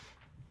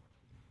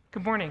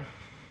Good morning.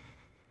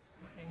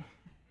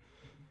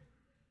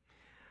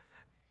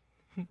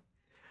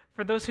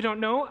 For those who don't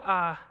know,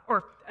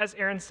 or as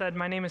Aaron said,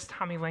 my name is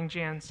Tommy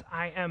Langjans.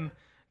 I am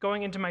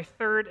going into my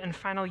third and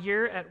final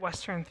year at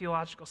Western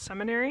Theological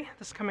Seminary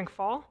this coming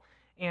fall,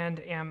 and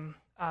am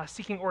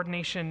seeking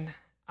ordination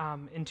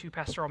into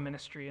pastoral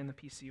ministry in the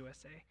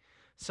PCUSA.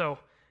 So,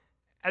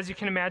 as you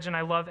can imagine,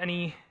 I love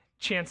any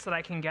chance that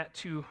I can get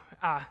to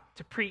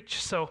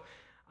preach. So,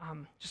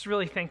 just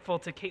really thankful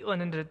to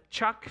Caitlin and to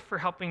Chuck for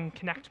helping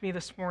connect me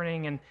this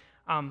morning, and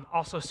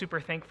also super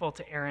thankful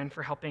to Aaron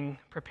for helping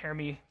prepare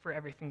me for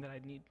everything that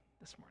I need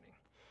this morning.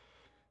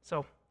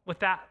 So with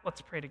that, let's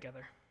pray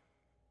together.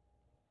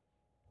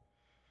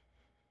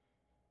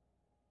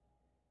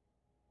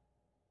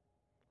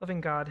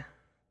 Loving God,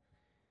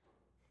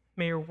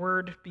 may your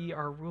word be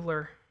our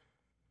ruler,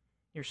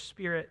 your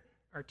spirit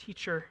our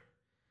teacher,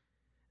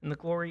 and the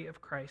glory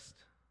of Christ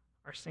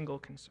our single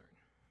concern.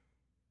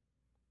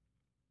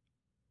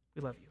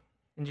 We love you.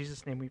 In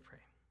Jesus' name we pray.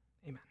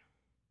 Amen.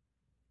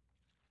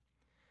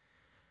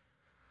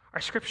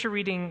 Our scripture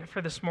reading for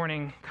this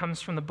morning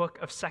comes from the book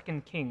of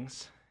 2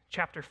 Kings,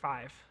 chapter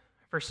 5,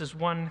 verses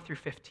 1 through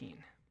 15.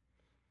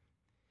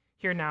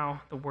 Hear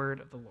now the word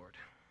of the Lord.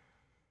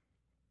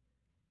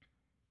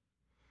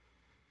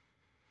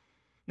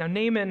 Now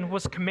Naaman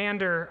was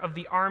commander of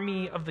the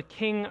army of the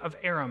king of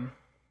Aram.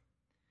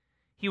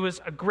 He was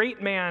a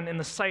great man in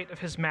the sight of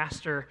his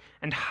master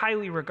and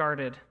highly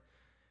regarded,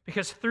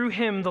 because through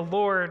him the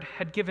Lord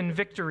had given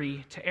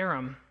victory to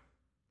Aram.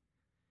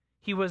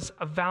 He was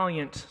a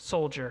valiant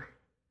soldier,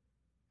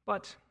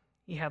 but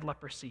he had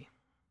leprosy.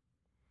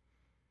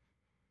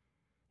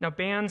 Now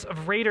bands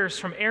of raiders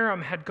from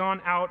Aram had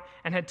gone out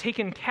and had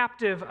taken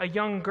captive a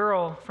young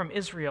girl from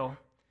Israel,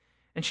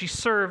 and she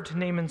served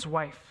Naaman's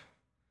wife.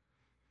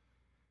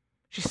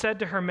 She said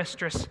to her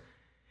mistress,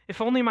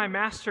 "If only my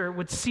master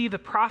would see the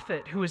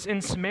prophet who is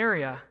in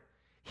Samaria,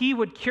 he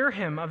would cure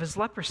him of his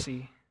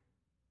leprosy."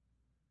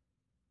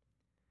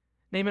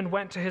 Naaman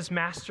went to his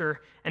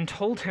master and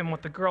told him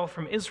what the girl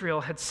from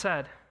Israel had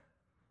said.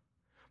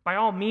 "By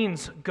all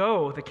means,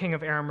 go," the king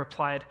of Aram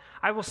replied.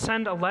 "I will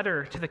send a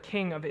letter to the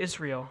king of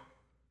Israel."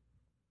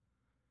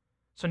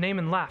 So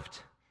Naaman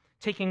left,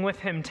 taking with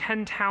him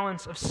 10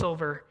 talents of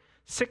silver,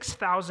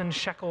 6,000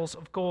 shekels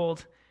of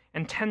gold,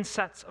 and 10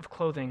 sets of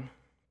clothing.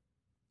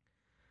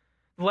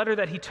 The letter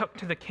that he took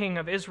to the king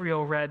of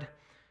Israel read,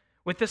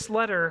 "With this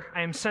letter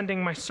I am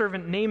sending my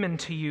servant Naaman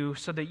to you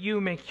so that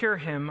you may cure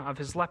him of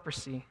his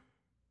leprosy."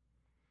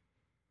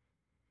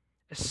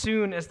 As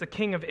soon as the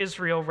king of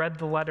Israel read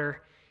the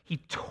letter, he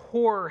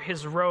tore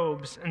his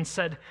robes and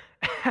said,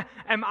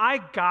 "Am I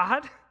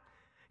God?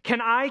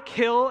 Can I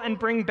kill and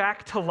bring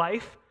back to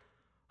life?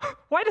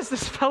 Why does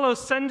this fellow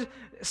send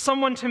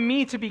someone to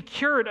me to be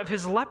cured of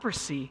his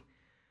leprosy?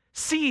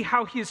 See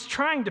how he is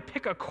trying to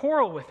pick a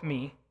quarrel with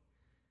me."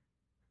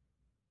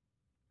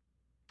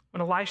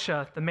 When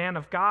Elisha, the man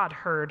of God,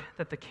 heard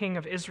that the king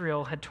of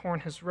Israel had torn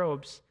his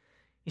robes,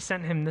 he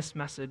sent him this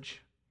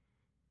message: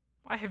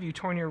 "Why have you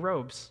torn your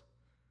robes?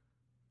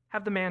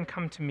 Have the man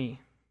come to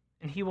me,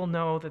 and he will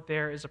know that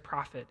there is a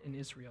prophet in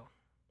Israel."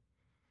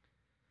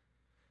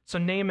 So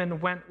Naaman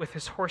went with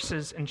his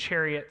horses and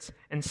chariots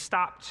and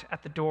stopped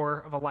at the door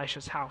of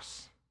Elisha's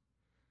house.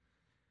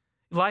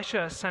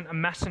 Elisha sent a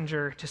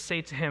messenger to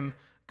say to him,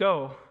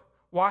 "Go,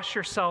 wash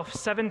yourself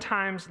 7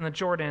 times in the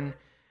Jordan,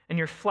 and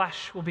your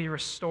flesh will be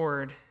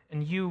restored,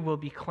 and you will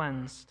be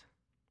cleansed."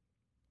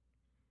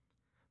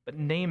 But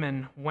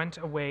Naaman went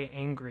away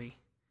angry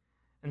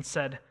and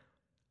said,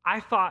 "I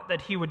thought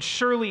that he would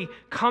surely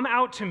come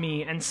out to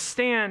me and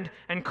stand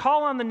and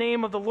call on the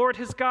name of the Lord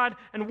his God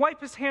and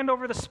wipe his hand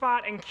over the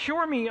spot and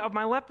cure me of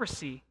my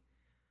leprosy.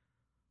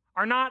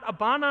 Are not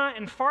Abana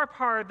and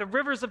Pharpar, the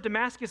rivers of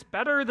Damascus,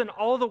 better than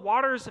all the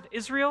waters of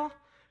Israel?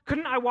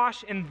 Couldn't I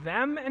wash in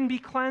them and be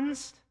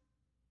cleansed?"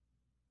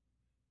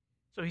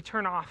 So he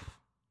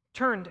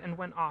turned and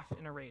went off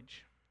in a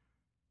rage.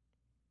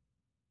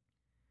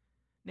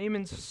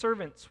 Naaman's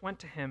servants went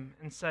to him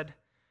and said,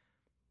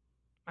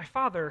 "My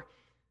father,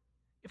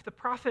 if the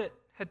prophet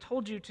had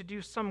told you to do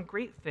some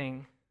great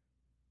thing,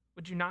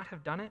 would you not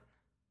have done it?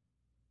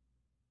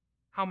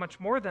 How much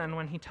more then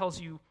when he tells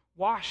you,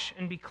 'Wash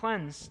and be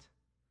cleansed'?"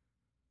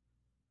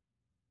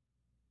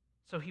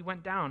 So he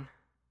went down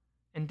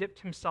and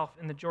dipped himself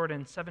in the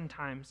Jordan 7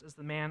 times, as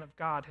the man of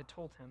God had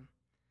told him.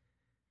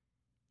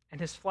 And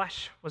his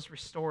flesh was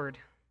restored,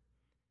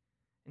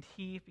 and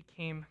he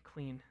became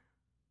clean.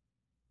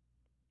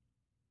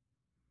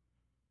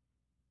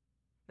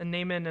 Then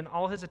Naaman and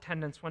all his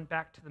attendants went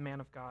back to the man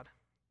of God.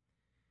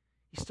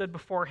 He stood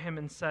before him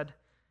and said,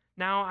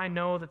 "Now I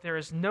know that there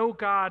is no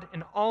God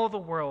in all the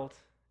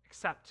world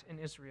except in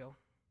Israel.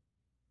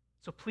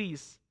 So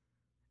please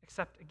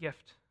accept a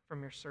gift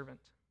from your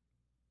servant."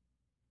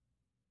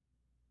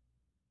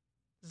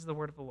 This is the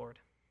word of the Lord.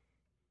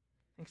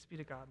 Thanks be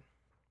to God.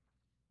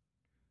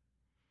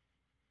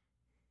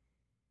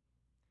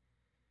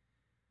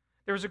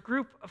 There was a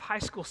group of high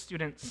school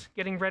students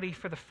getting ready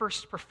for the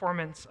first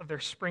performance of their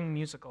spring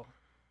musical.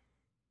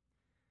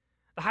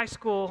 The high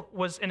school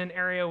was in an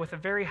area with a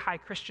very high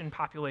Christian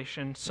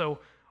population, so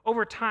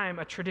over time,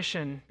 a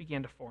tradition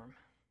began to form.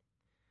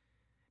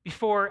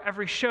 Before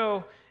every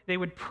show, they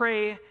would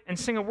pray and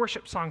sing a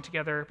worship song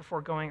together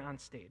before going on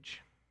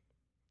stage.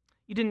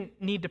 You didn't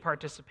need to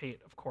participate,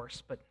 of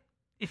course, but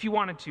if you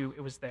wanted to,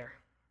 it was there.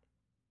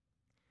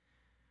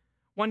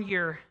 One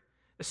year,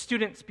 the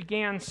students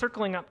began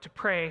circling up to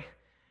pray,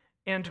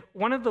 and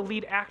one of the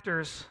lead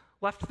actors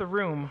left the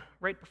room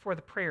right before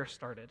the prayer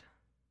started.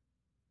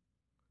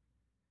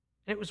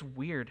 And it was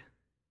weird.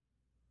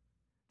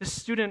 This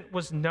student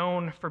was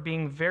known for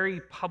being very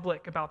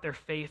public about their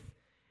faith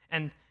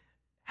and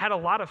had a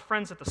lot of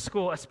friends at the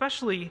school,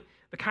 especially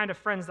the kind of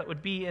friends that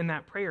would be in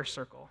that prayer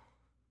circle.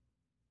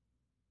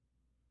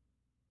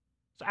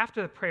 So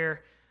after the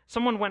prayer,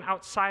 someone went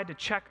outside to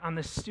check on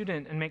this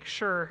student and make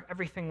sure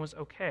everything was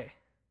okay.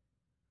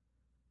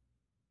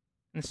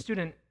 And the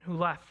student who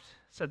left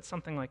said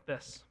something like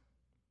this: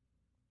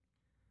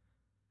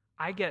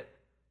 "I get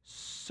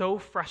so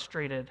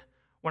frustrated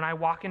when I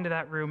walk into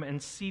that room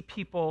and see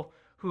people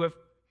who have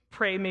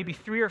prayed maybe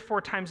 3 or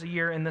 4 times a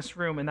year in this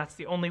room, and that's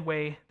the only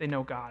way they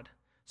know God.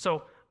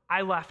 So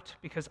I left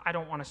because I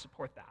don't want to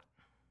support that."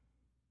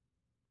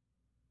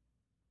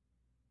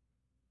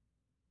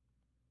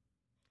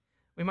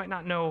 We might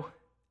not know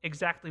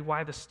exactly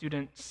why the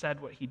student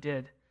said what he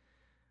did,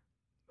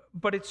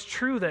 but it's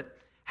true that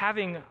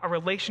having a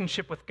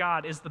relationship with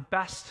God is the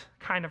best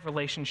kind of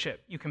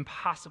relationship you can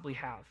possibly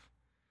have.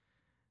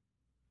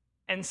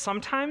 And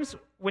sometimes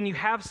when you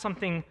have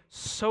something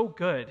so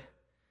good,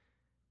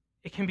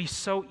 it can be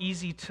so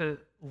easy to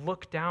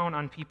look down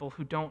on people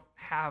who don't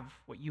have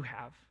what you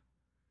have.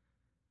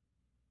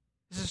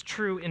 This is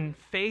true in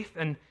faith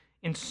and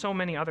in so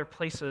many other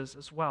places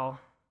as well.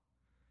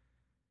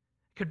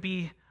 It could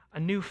be a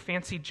new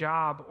fancy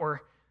job,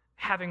 or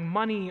having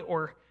money,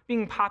 or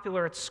being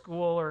popular at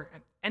school, or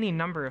any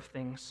number of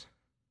things.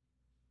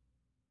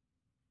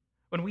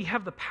 When we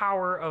have the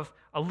power of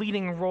a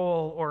leading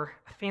role or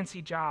a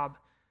fancy job,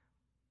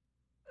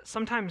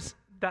 sometimes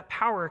that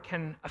power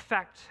can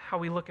affect how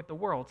we look at the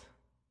world.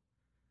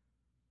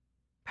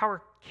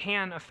 Power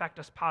can affect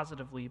us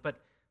positively,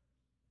 but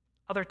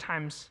other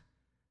times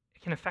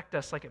it can affect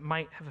us like it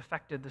might have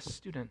affected this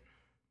student.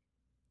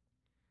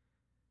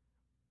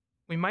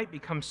 We might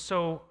become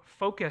so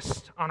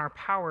focused on our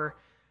power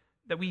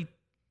that we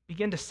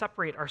begin to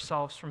separate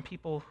ourselves from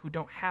people who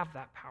don't have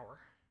that power.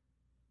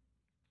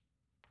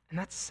 And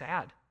that's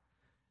sad,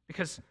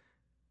 because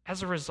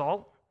as a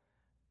result,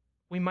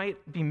 we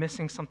might be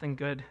missing something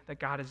good that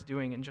God is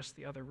doing in just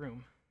the other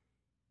room.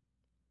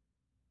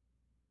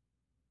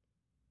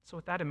 So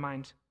with that in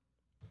mind,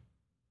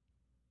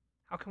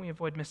 how can we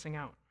avoid missing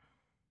out?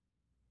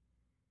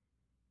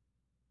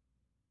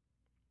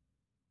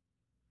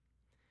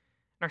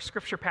 In our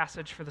scripture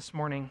passage for this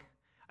morning,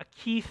 a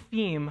key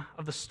theme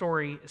of the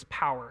story is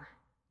power.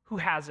 Who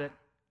has it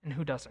and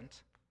who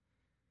doesn't?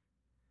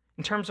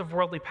 In terms of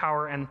worldly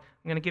power, and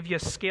I'm going to give you a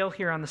scale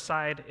here on the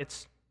side.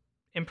 It's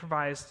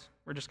improvised.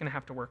 We're just going to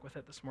have to work with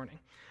it this morning.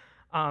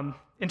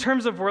 In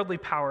terms of worldly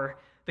power,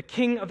 the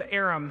king of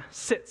Aram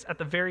sits at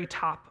the very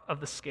top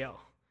of the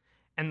scale,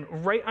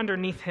 and right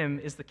underneath him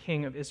is the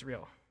king of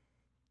Israel.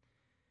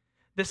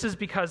 This is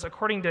because,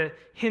 according to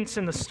hints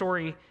in the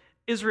story,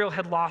 Israel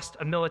had lost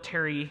in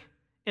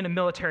a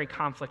military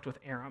conflict with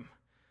Aram.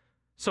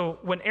 So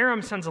when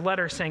Aram sends a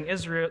letter saying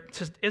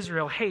to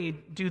Israel, hey,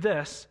 do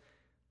this,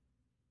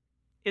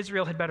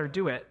 Israel had better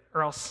do it,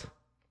 or else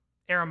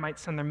Aram might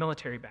send their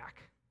military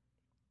back.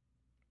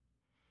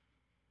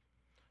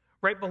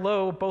 Right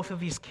below both of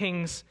these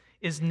kings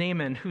is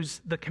Naaman, who's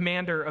the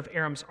commander of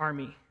Aram's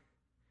army.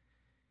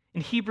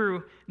 In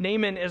Hebrew,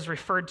 Naaman is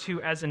referred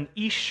to as an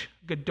ish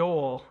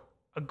gadol,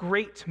 a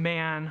great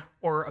man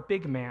or a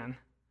big man.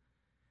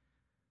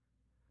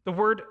 The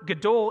word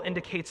gadol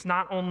indicates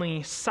not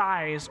only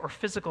size or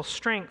physical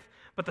strength,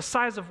 but the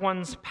size of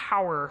one's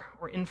power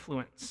or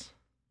influence.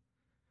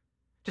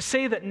 To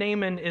say that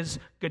Naaman is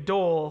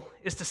gadol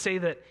is to say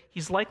that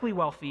he's likely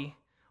wealthy,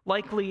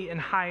 likely in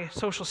high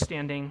social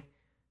standing,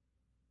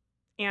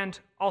 and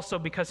also,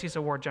 because he's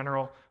a war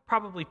general,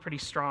 probably pretty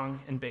strong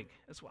and big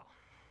as well.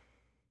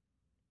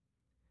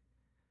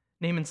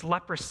 Naaman's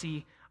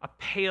leprosy, a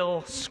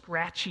pale,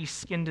 scratchy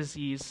skin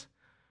disease,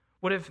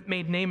 would have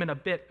made Naaman a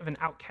bit of an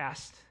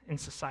outcast in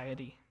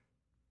society.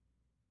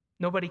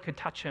 Nobody could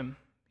touch him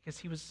because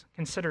he was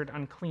considered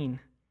unclean.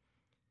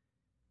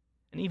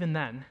 And even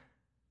then,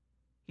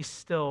 he's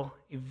still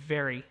a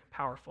very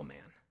powerful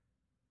man.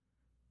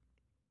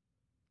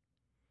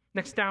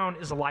 Next down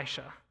is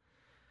Elisha.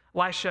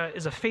 Elisha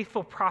is a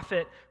faithful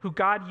prophet who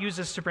God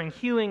uses to bring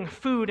healing,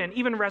 food, and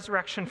even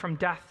resurrection from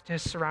death to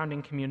his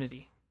surrounding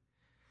community.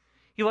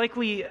 He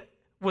likely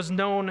was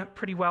known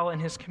pretty well in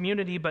his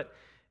community, but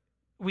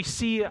we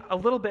see a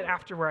little bit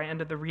after where I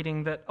ended the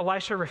reading that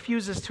Elisha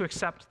refuses to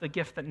accept the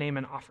gift that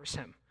Naaman offers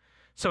him.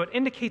 So it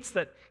indicates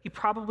that he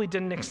probably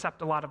didn't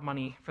accept a lot of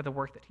money for the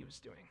work that he was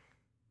doing.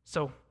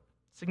 So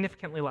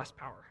significantly less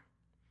power.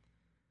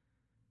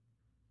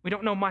 We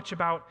don't know much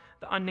about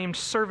the unnamed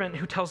servant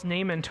who tells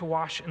Naaman to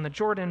wash in the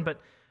Jordan, but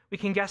we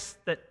can guess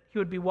that he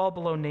would be well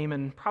below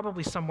Naaman,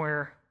 probably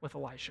somewhere with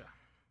Elisha.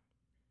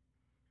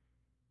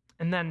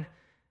 And then,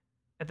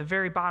 at the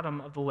very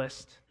bottom of the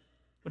list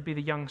would be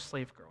the young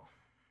slave girl.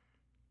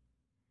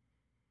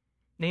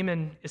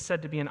 Naaman is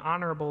said to be an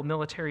honorable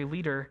military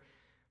leader,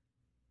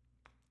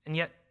 and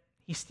yet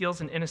he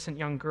steals an innocent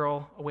young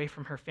girl away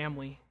from her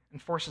family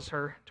and forces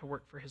her to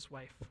work for his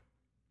wife.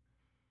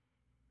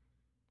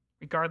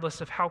 Regardless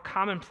of how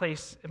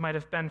commonplace it might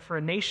have been for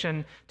a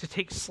nation to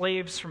take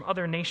slaves from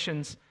other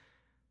nations,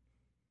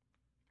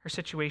 her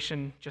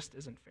situation just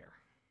isn't fair.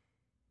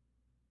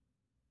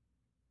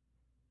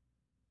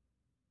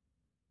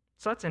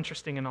 So that's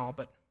interesting and all,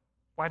 but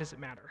why does it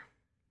matter?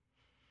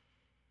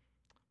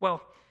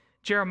 Well,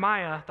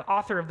 Jeremiah, the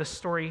author of this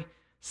story,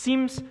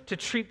 seems to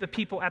treat the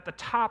people at the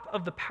top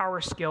of the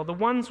power scale, the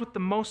ones with the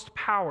most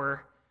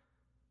power,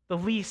 the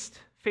least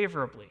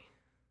favorably,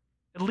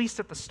 at least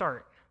at the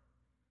start.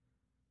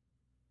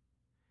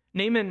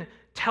 Naaman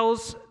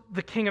tells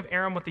the king of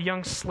Aram what the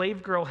young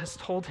slave girl has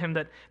told him,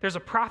 that there's a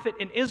prophet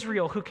in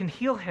Israel who can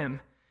heal him.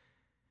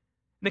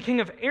 The king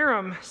of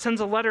Aram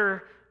sends a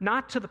letter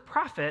not to the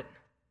prophet,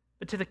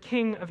 but to the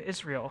king of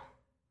Israel,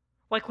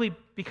 likely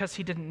because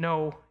he didn't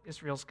know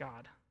Israel's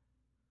God.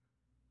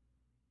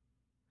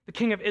 The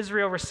king of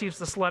Israel receives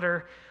this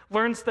letter,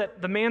 learns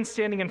that the man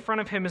standing in front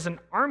of him is an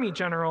army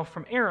general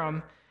from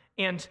Aram,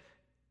 and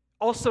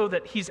also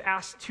that he's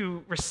asked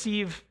to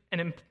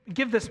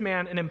give this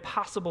man an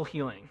impossible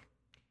healing.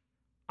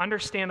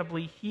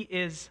 Understandably, he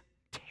is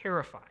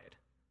terrified.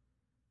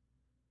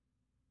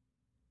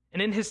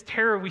 And in his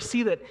terror, we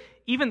see that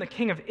even the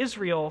king of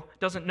Israel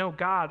doesn't know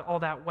God all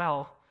that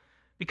well,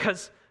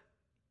 because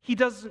he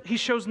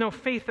shows no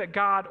faith that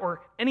God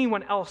or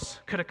anyone else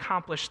could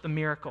accomplish the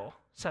miracle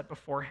set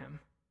before him.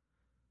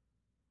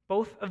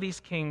 Both of these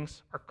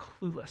kings are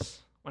clueless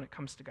when it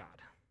comes to God.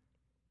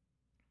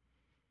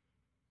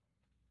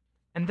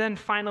 And then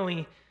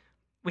finally,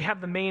 we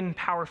have the main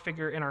power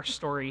figure in our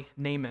story,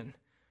 Naaman,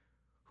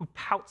 who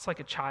pouts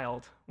like a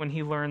child when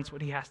he learns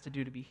what he has to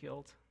do to be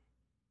healed.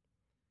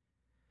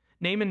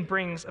 Naaman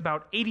brings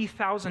about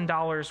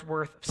 $80,000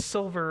 worth of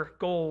silver,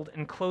 gold,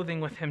 and clothing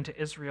with him to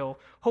Israel,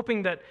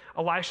 hoping that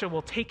Elisha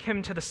will take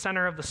him to the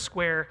center of the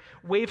square,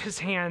 wave his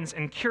hands,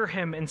 and cure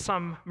him in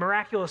some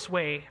miraculous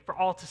way for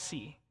all to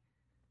see.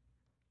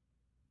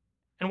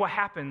 And what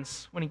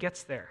happens when he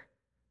gets there?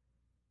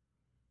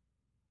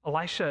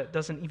 Elisha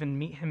doesn't even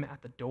meet him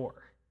at the door.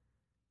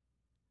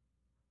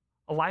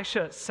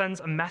 Elisha sends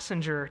a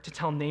messenger to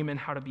tell Naaman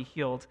how to be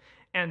healed.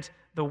 And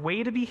the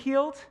way to be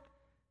healed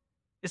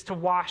is to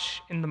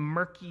wash in the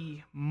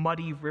murky,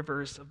 muddy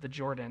rivers of the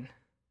Jordan.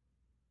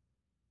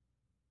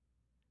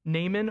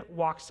 Naaman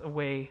walks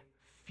away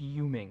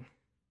fuming.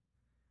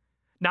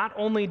 Not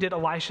only did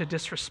Elisha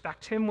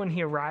disrespect him when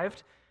he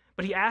arrived,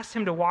 but he asked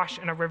him to wash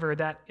in a river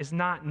that is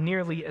not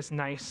nearly as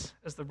nice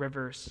as the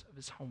rivers of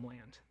his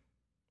homeland.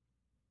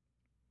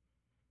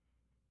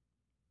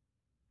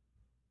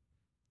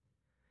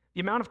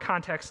 The amount of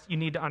context you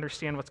need to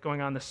understand what's going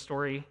on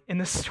in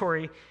this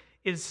story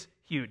is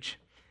huge,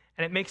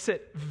 and it makes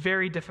it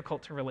very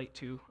difficult to relate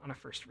to on a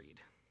first read.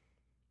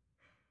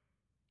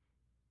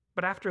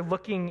 But after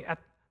looking at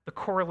the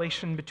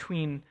correlation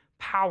between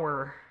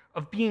power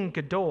of being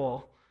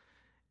Gadol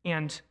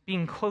and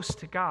being close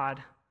to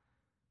God,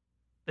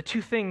 the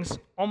two things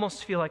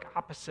almost feel like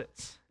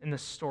opposites in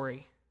this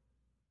story.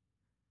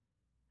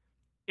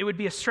 It would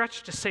be a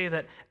stretch to say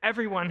that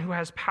everyone who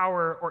has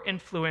power or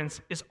influence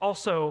is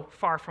also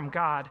far from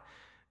God.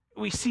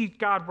 We see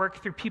God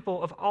work through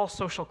people of all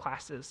social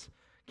classes: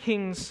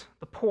 kings,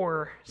 the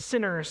poor,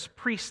 sinners,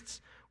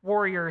 priests,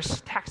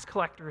 warriors, tax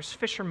collectors,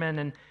 fishermen,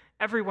 and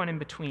everyone in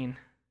between.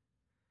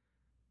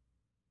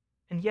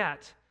 And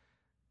yet,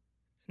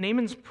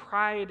 Naaman's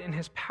pride in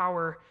his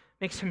power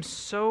makes him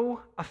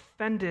so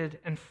offended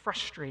and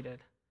frustrated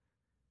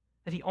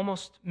that he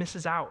almost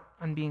misses out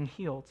on being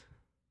healed.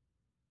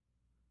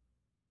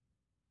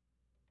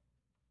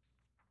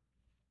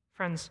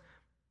 Friends,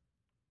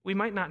 we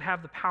might not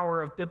have the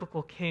power of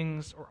biblical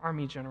kings or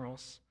army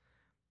generals,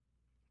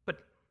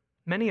 but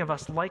many of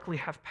us likely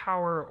have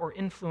power or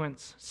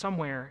influence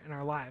somewhere in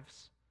our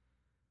lives.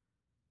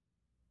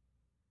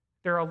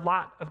 There are a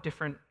lot of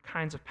different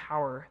kinds of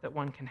power that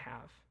one can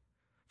have,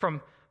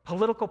 from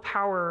political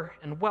power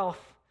and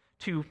wealth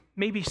to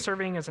maybe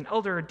serving as an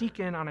elder or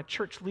deacon on a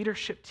church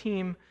leadership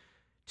team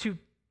to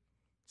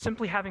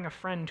simply having a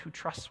friend who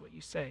trusts what you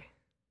say.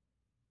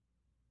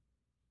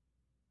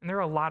 And there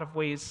are a lot of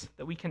ways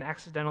that we can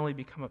accidentally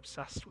become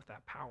obsessed with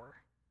that power.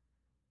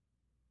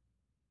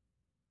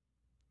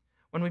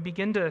 When we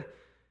begin to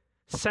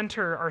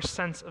center our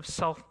sense of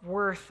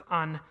self-worth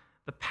on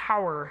the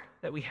power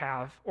that we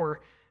have,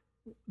 or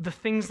the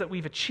things that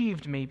we've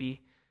achieved maybe,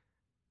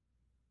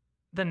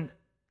 then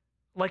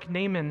like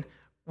Naaman,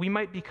 we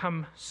might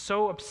become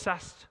so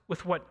obsessed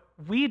with what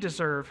we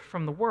deserve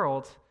from the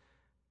world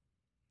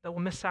that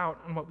we'll miss out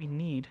on what we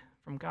need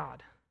from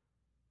God.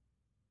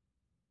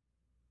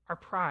 Our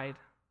pride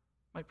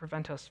might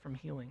prevent us from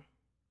healing.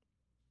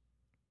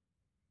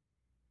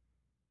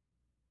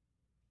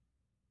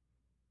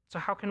 So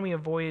how can we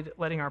avoid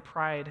letting our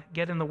pride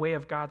get in the way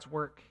of God's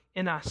work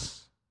in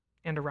us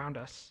and around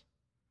us?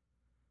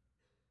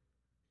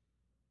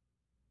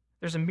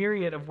 There's a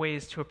myriad of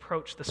ways to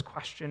approach this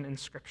question in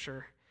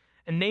Scripture,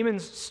 and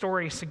Naaman's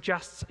story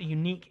suggests a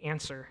unique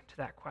answer to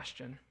that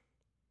question.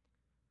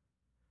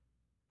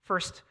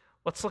 First,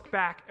 let's look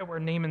back at where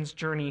Naaman's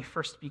journey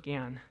first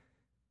began.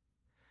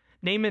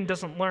 Naaman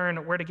doesn't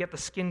learn where to get the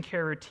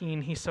skincare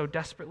routine he so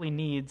desperately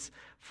needs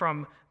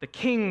from the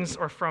kings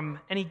or from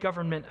any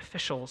government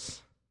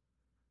officials.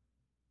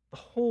 The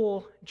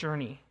whole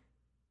journey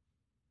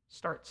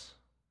starts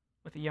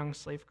with a young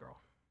slave girl.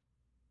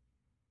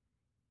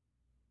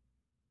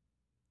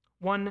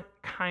 One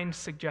kind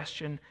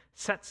suggestion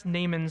sets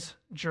Naaman's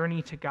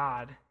journey to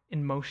God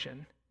in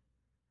motion.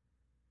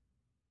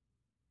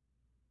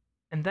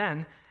 And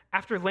then,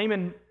 after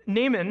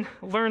Naaman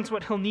learns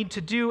what he'll need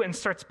to do and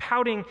starts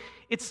pouting,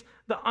 it's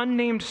the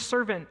unnamed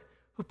servant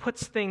who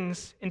puts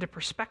things into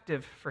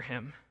perspective for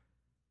him.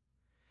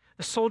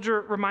 The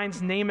soldier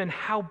reminds Naaman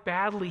how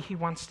badly he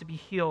wants to be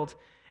healed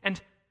and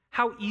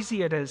how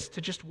easy it is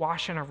to just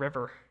wash in a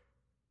river.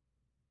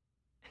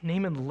 And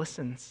Naaman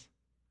listens.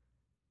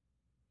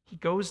 He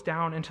goes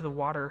down into the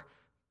water,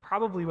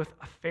 probably with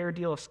a fair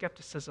deal of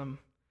skepticism,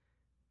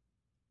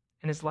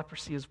 and his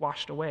leprosy is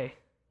washed away.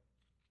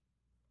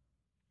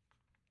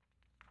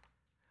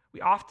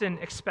 We often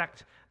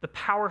expect the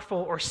powerful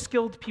or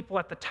skilled people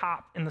at the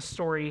top in the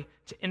story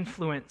to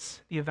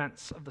influence the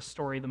events of the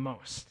story the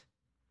most.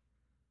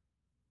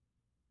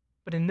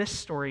 But in this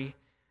story,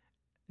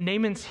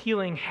 Naaman's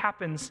healing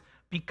happens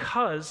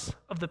because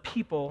of the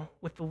people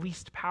with the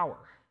least power.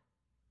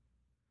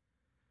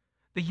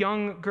 The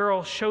young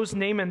girl shows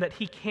Naaman that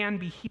he can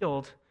be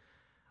healed.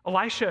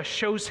 Elisha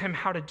shows him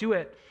how to do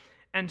it,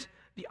 and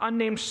the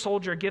unnamed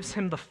soldier gives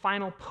him the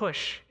final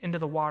push into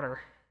the water.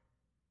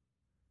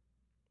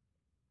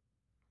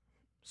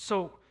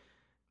 So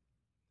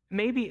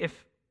maybe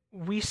if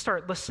we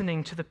start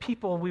listening to the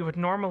people we would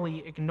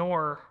normally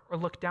ignore or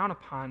look down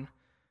upon,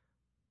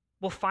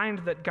 we'll find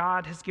that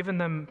God has given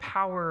them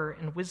power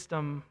and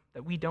wisdom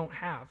that we don't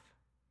have.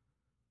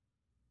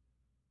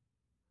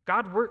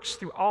 God works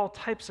through all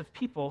types of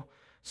people,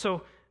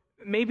 so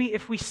maybe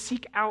if we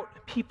seek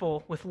out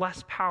people with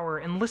less power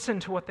and listen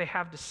to what they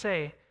have to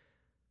say,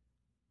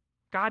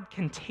 God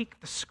can take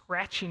the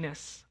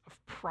scratchiness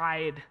of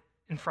pride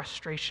and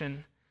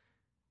frustration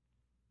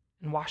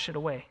and wash it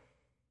away.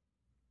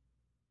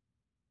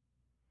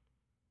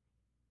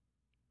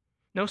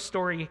 No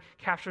story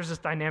captures this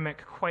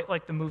dynamic quite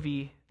like the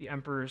movie The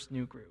Emperor's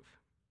New Groove.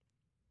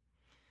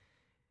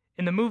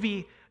 In the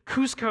movie,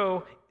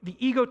 Cusco, the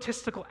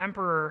egotistical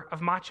emperor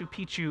of Machu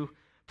Picchu,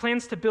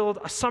 plans to build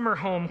a summer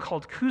home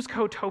called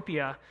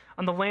Cuscotopia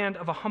on the land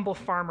of a humble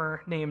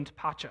farmer named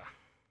Pacha.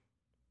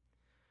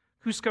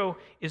 Cusco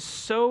is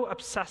so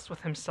obsessed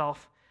with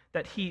himself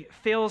that he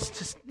fails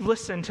to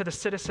listen to the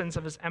citizens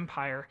of his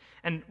empire,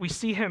 and we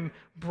see him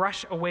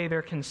brush away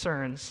their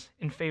concerns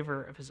in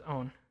favor of his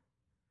own.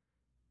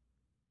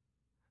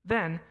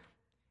 Then,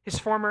 his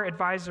former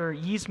advisor,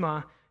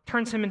 Yzma,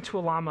 turns him into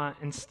a llama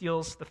and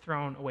steals the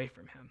throne away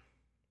from him.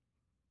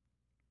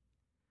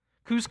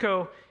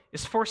 Cusco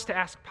is forced to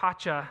ask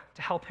Pacha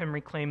to help him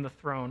reclaim the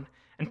throne,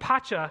 and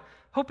Pacha,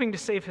 hoping to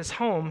save his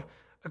home,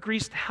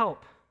 agrees to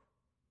help.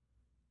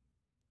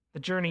 The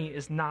journey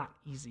is not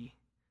easy.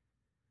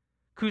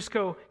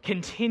 Cusco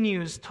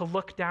continues to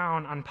look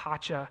down on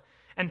Pacha,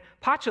 and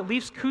Pacha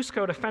leaves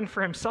Cusco to fend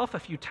for himself a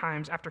few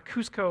times after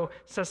Cusco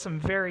says some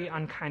very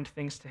unkind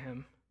things to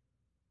him.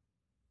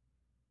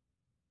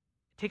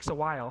 It takes a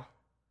while,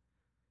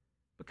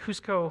 but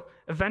Cusco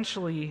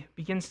eventually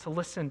begins to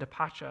listen to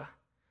Pacha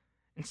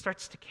and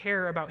starts to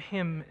care about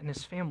him and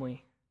his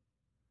family.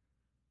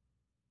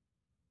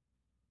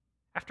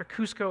 After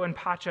Cusco and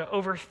Pacha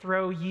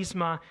overthrow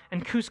Yzma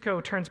and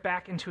Cusco turns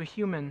back into a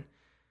human,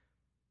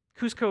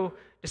 Cusco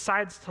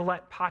decides to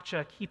let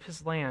Pacha keep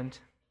his land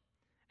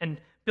and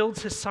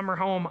builds his summer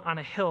home on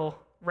a hill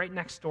right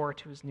next door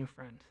to his new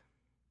friend.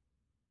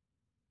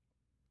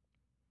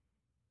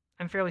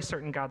 I'm fairly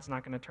certain God's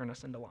not going to turn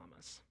us into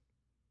llamas.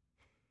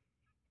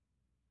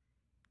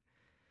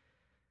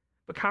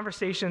 But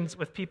conversations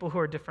with people who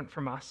are different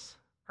from us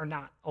are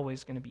not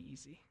always going to be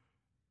easy.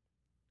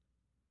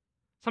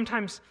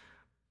 Sometimes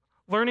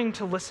learning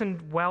to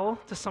listen well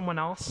to someone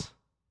else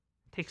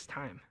takes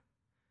time.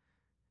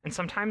 And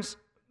sometimes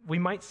we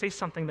might say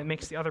something that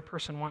makes the other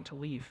person want to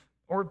leave,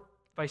 or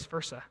vice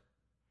versa.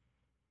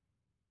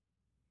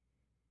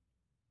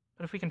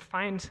 But if we can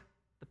find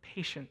the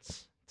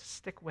patience to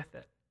stick with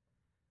it,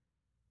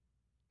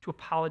 to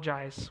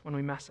apologize when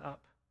we mess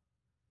up,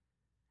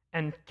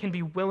 and can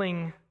be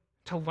willing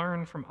to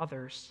learn from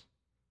others,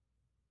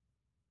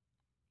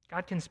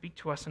 God can speak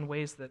to us in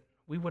ways that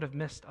we would have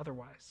missed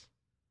otherwise.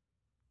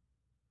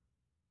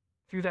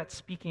 Through that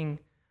speaking,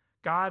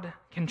 God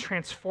can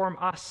transform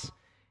us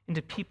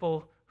into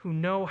people who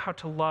know how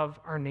to love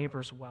our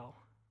neighbors well,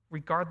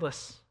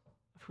 regardless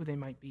of who they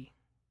might be.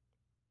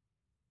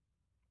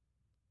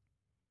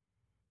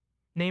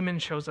 Naaman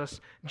shows us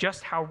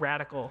just how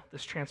radical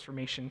this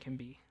transformation can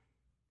be.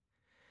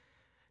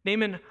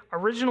 Naaman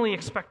originally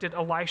expected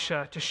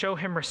Elisha to show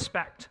him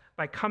respect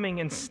by coming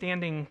and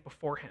standing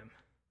before him.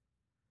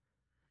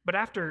 But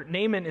after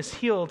Naaman is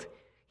healed,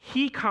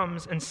 he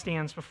comes and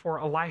stands before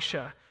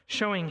Elisha,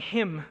 showing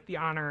him the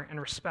honor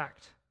and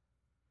respect.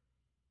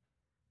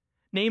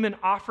 Naaman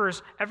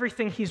offers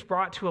everything he's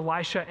brought to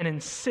Elisha and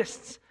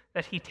insists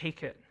that he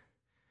take it.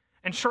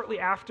 And shortly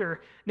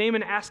after,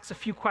 Naaman asks a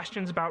few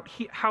questions about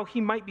how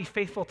he might be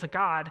faithful to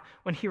God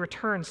when he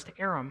returns to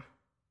Aram.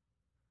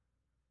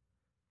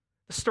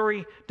 The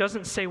story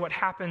doesn't say what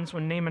happens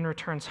when Naaman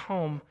returns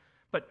home,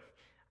 but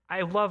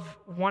I love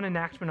one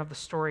enactment of the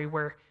story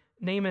where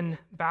Naaman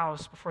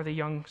bows before the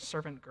young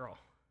servant girl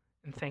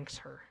and thanks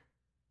her,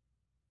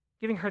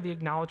 giving her the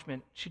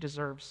acknowledgement she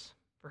deserves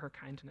for her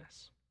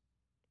kindness.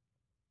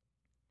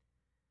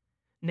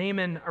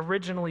 Naaman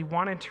originally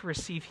wanted to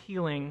receive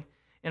healing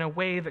in a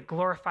way that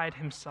glorified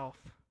himself.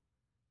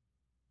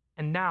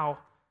 And now,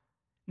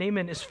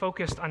 Naaman is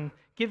focused on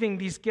giving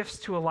these gifts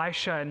to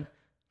Elisha and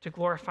to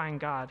glorifying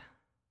God.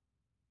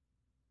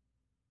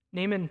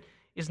 Naaman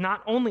is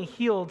not only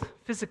healed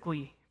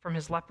physically from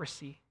his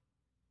leprosy,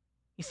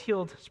 he's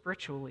healed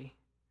spiritually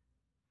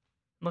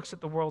and looks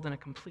at the world in a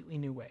completely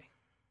new way.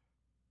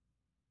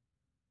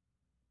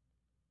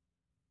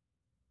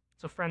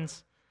 So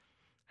friends,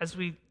 as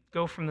we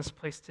go from this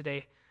place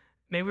today,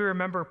 may we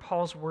remember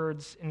Paul's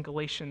words in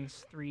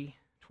Galatians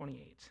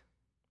 3:28.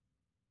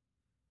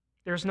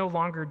 There is no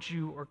longer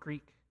Jew or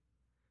Greek.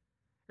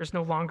 There is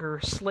no longer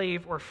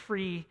slave or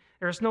free.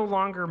 There is no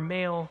longer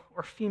male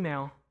or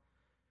female,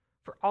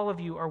 for all of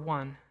you are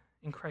one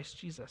in Christ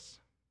Jesus.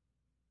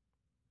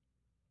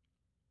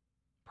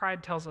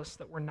 Pride tells us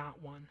that we're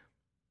not one,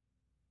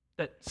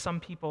 that some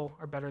people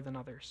are better than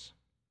others.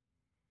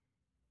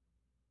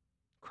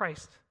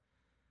 Christ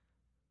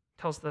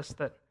tells us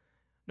that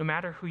no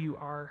matter who you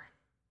are,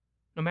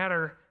 no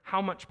matter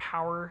how much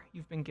power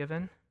you've been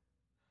given,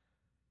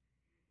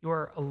 you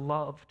are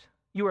loved.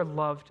 You are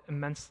loved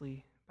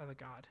immensely by the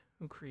God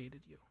who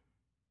created you.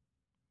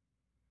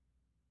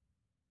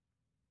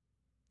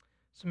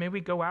 So may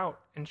we go out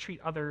and treat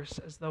others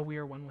as though we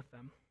are one with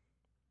them,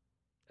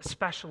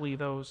 especially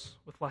those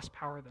with less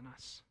power than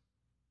us.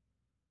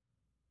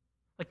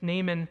 Like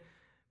Naaman,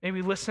 may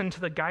we listen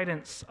to the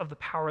guidance of the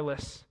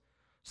powerless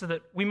so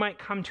that we might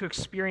come to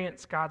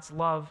experience God's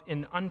love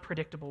in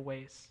unpredictable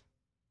ways.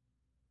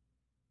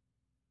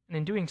 And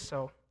in doing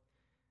so,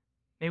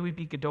 may we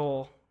be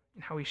Gadol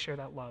in how we share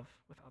that love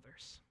with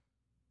others.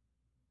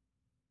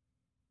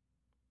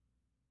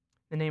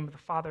 In the name of the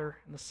Father,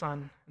 and the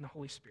Son, and the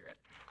Holy Spirit.